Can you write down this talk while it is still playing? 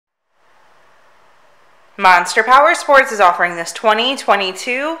Monster Powersports is offering this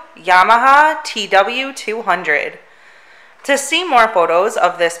 2022 Yamaha TW200. To see more photos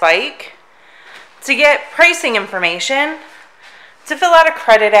of this bike, to get pricing information, to fill out a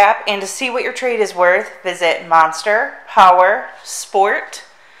credit app, and to see what your trade is worth, visit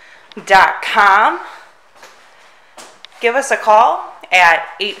monsterpowersport.com. Give us a call at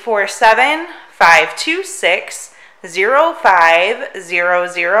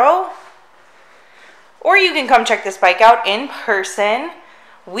 847-526-0500. Or you can come check this bike out in person.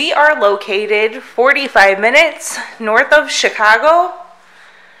 We are located 45 minutes north of Chicago.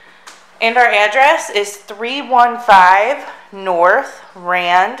 And our address is 315 North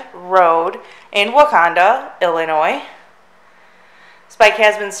Rand Road in Wauconda, Illinois. This bike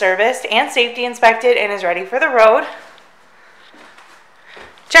has been serviced and safety inspected and is ready for the road.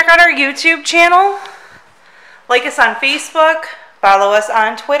 Check out our YouTube channel. Like us on Facebook. Follow us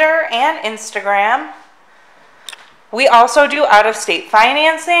on Twitter and Instagram. We also do out-of-state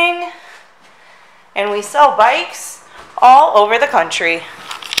financing, and we sell bikes all over the country.